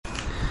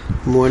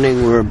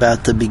Morning. We're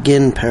about to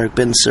begin Perek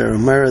Ben Sira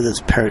Umera.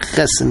 That's Perek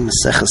Ches in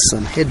Maseches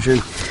Sanhedrin.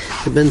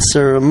 The Ben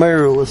Sira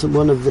Umera was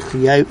one of the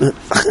Chayvei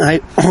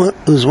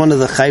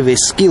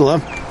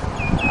Skila,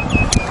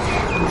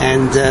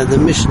 and the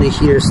Mishnah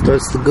here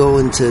starts to go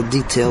into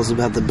details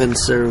about the Ben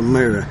Sira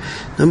Umera.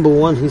 Number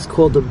one, he's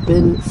called a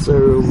Ben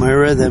Sira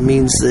Umera. That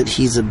means that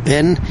he's a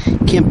Ben. He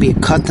can't be a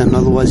katan,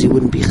 otherwise he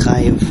wouldn't be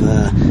chayiv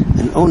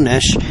an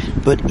onesh.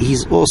 But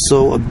he's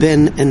also a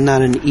ben and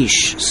not an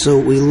ish. So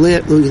we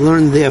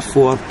learn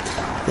therefore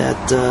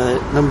that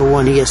number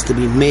one, he has to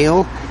be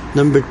male.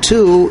 Number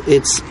two,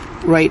 it's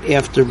right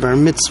after bar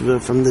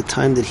mitzvah, from the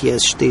time that he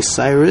has shtei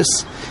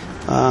cyrus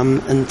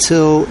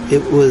until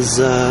it was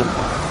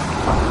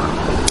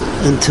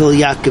until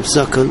Yaakov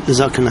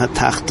Zaken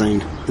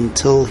HaTachtain,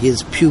 until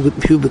his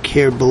pubic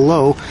hair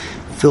below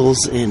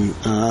fills in.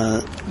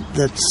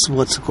 That's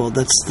what's it called.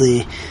 That's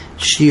the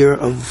shear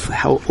of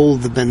how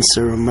old the Ben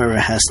Sira Umera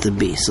has to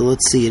be. So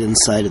let's see it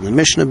inside of the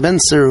Mishnah. Ben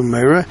Sira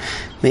Umera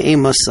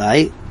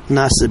me'emasai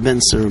nasa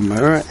Ben Sira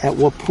Umera. At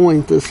what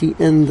point does he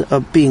end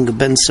up being a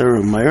Ben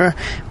Sira Umera?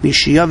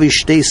 Mishiyavi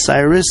shtei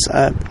cyrus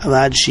ad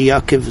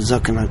sheyakiv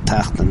zaken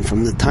hatachtan.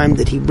 From the time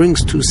that he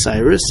brings two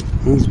cyrus,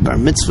 he's bar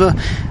mitzvah,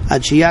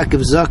 ad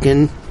sheyakiv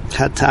zaken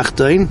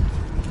hatachtan,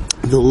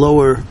 the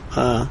lower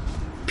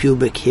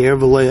pubic hair,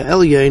 v'loya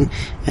elyain,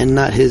 and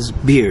not his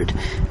beard.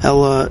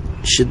 Ella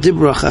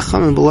shedibra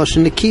chachamim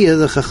b'lashon nekiya,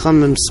 the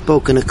chachamim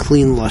spoke in a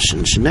clean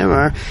lashon.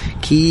 Shenemar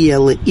ki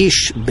ela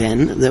ish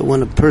ben, that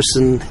when a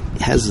person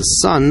has a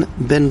son,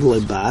 ben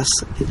v'lo bas,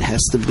 it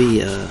has to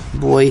be a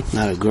boy,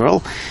 not a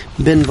girl.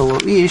 Ben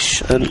v'lo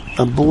ish,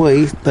 a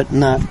boy, but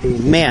not a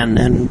man.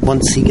 And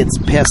once he gets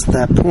past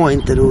that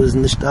point, that it was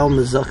nishtal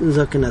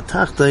mezaken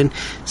hatachtain,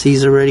 so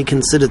he's already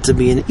considered to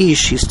be an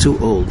ish. He's too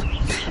old.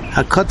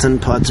 A katan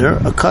pater,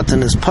 a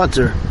katan is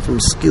pater from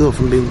skill,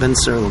 from being Ben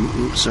Sira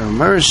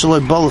Umera,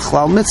 shaloi balach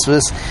lal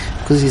mitzvahs,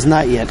 because he's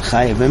not yet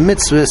chayiv in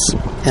mitzvahs,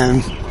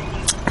 and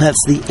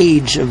that's the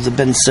age of the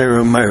Ben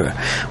Sira Umera.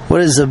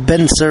 What does a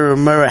Ben Sira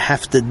Umera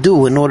have to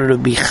do in order to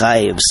be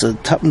chayiv? So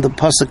the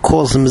pasuk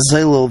calls him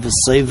Zelo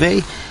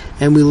v'Sevei,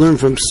 and we learn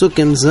from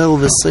Sukkim Zelo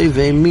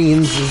v'Sevei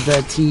means is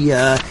that he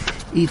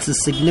eats a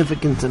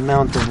significant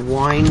amount of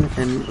wine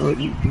and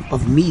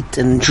of meat,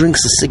 and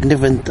drinks a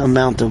significant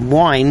amount of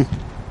wine,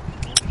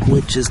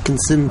 which is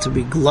considered to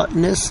be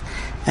gluttonous,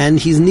 and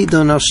he's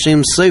nidon al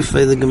shem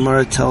seifei. The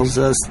Gemara tells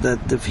us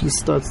that if he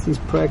starts these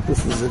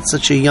practices at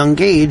such a young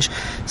age,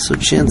 so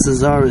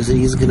chances are is that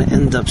he's going to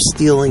end up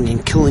stealing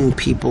and killing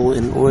people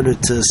in order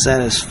to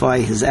satisfy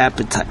his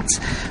appetites.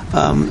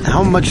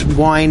 How much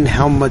wine?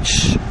 How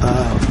much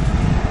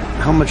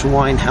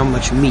wine? How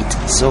much meat?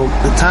 So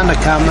the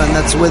Tanakama, and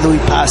that's whether we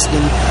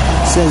paskin,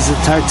 says the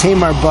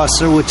tartemar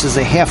basar, which is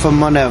a half a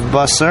mana of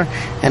basar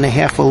and a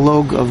half a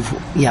log of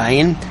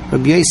yayin.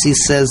 Rabbi Yossi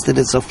says that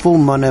it's a full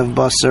mana of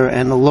basar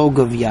and a log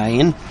of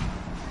yayin,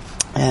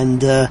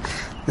 and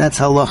that's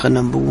halacha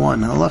number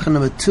one. Halacha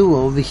number two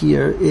over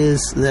here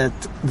is that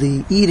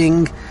the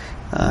eating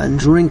and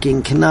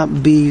drinking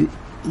cannot be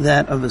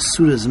that of a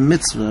Suda's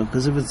mitzvah,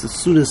 because if it's a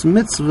Suda's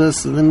mitzvah,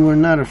 so then we're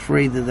not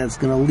afraid that that's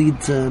going to lead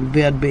to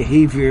bad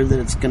behavior, that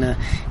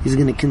he's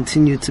going to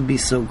continue to be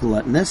so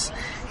gluttonous.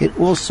 It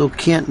also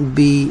can't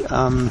be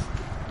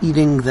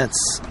eating that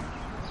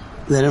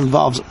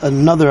involves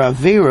another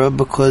avera,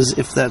 because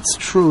if that's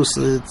true,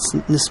 so it's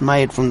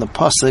nismayit from the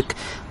pasuk.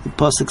 The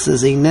pasuk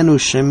says einenu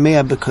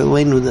shemea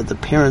b'kolenu, that the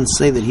parents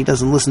say that he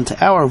doesn't listen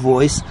to our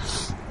voice.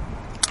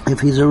 If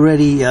he's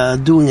already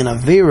doing an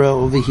avera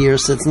over here,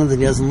 so it's not that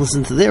he doesn't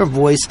listen to their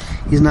voice,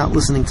 he's not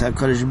listening to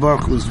HaKadosh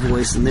Baruch Hu's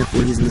voice, and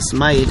therefore he's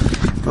nismayit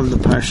from the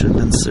Parsha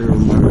Ben Sira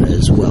Umera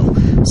as well.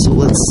 So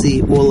let's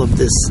see all of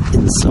this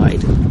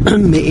inside.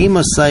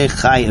 Me'emasai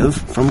chayev,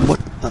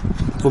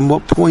 from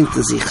what point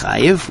is he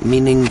chayev?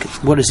 Meaning,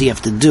 what does he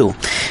have to do?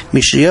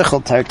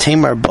 Mishayachal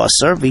tartemar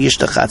basar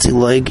v'yishtachatzi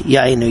loig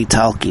yainu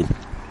italki.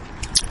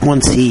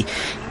 Once he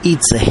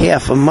eats a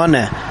half a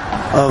mana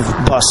of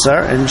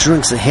basar and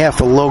drinks a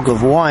half a log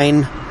of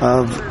wine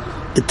of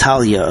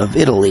Italia, of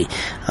Italy,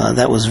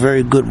 that was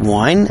very good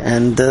wine,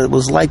 and it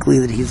was likely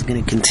that he's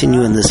going to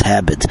continue in this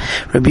habit.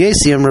 Rabbi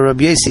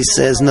Yossi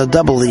says, no,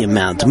 double the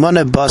amount.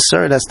 Mana of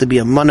basar, it has to be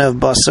a mana of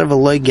basar,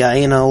 v'loig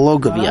yayin, and a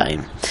log of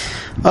yayin.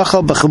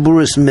 Achal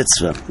b'chaburis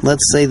mitzvah.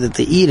 Let's say that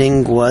the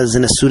eating was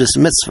in a sudas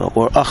mitzvah,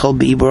 or achal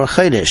b'ibur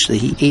chodesh, that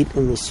he ate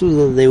in the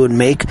suda they would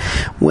make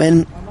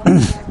when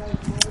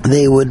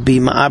they would be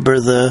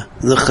ma'aber the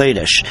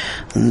chodesh,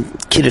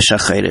 kiddush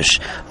ha-chodesh.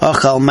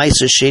 Achal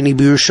meiser sheni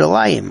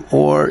b'Yerushalayim,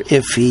 or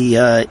if he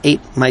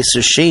ate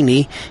meiser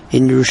sheni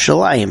in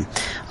Yerushalayim.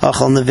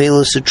 Achal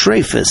nevelos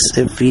u'treifus,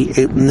 if he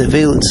ate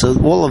nevelos. So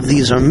all of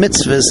these are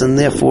mitzvahs, and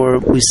therefore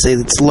we say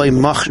it's loy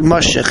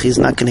mashech, he's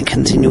not going to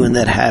continue in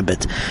that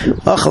habit.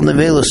 Achal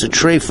nevelos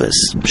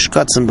u'treifus,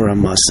 shkatzim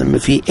b'ramasim,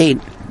 if he ate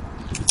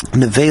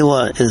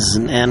nevela is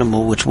an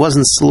animal which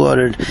wasn't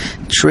slaughtered.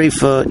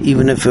 Treifa,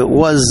 even if it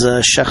was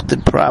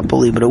shechted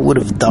properly, but it would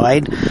have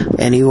died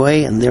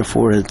anyway, and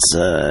therefore it's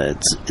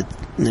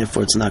and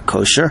therefore it's not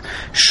kosher.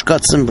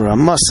 Shkatzim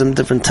b'ramasim,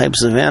 different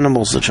types of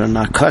animals which are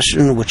not kosher.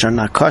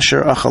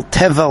 Achal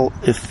tevel,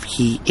 if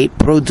he ate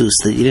produce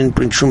that he didn't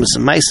bring trumas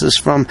and maisers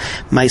from,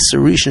 meiser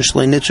rishon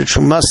shloi nitra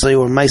trumasai,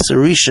 or meiser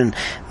rishon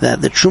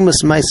that the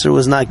trumas meiser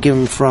was not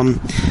given from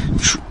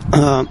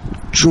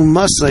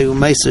trumasai or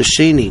meiser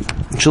sheni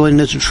shloi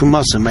nitra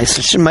trumasai,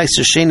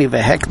 meiser sheni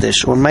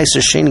vehekdesh, or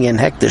meiser sheni and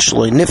hekdesh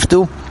shloi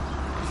niftu,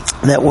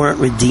 that weren't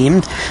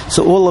redeemed.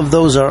 So all of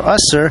those are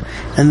usher,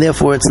 and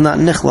therefore it's not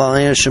nichlal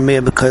einer shemei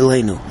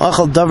b'koilenu.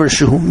 Achal davar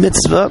shuhu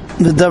mitzvah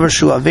v'davar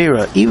shu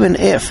avera. Even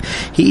if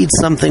he eats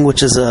something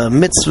which is a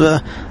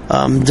mitzvah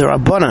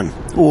derabanan,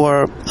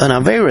 or an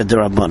avera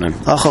derabanan.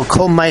 Achal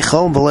kol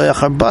meichel v'lo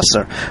yachar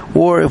basar.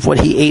 Or if what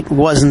he ate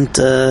wasn't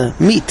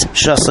meat,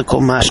 shasa kol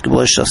mashke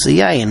v'lo shasa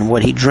yayin.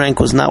 What he drank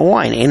was not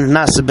wine. Ein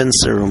nasa ben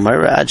serum.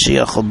 Ad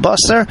sheyachal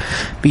basar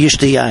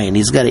v'yishta yayin.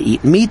 He's got to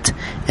eat meat,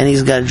 and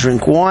he's got to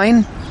drink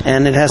wine,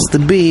 and it has to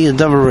be a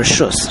davar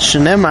rishus.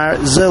 Shenemar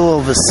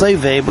zelo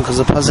v'seive, because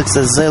the pasuk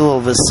says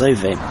zelo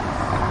v'seive.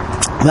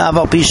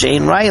 V'aval pisha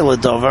ein raya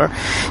l'davar,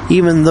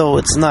 even though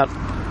it's not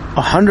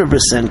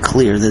 100%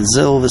 clear that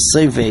zelo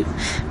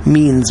v'seive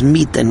means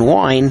meat and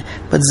wine,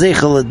 but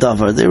zeicha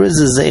l'davar, there is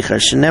a zeicha.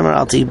 Shenemar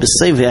al ti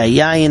b'seive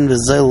ayayin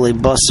v'zelo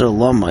le'basar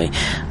lomai.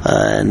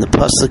 And the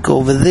pasuk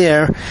over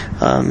there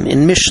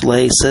in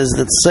Mishlei says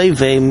that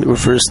seive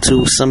refers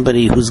to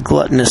somebody who's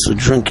gluttonous with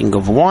drinking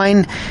of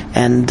wine,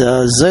 and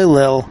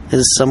zelel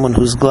is someone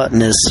who's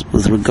gluttonous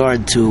with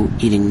regard to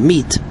eating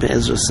meat.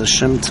 Be'ezras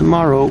Hashem,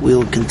 tomorrow we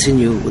will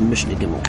continue with Mishnah Gimel.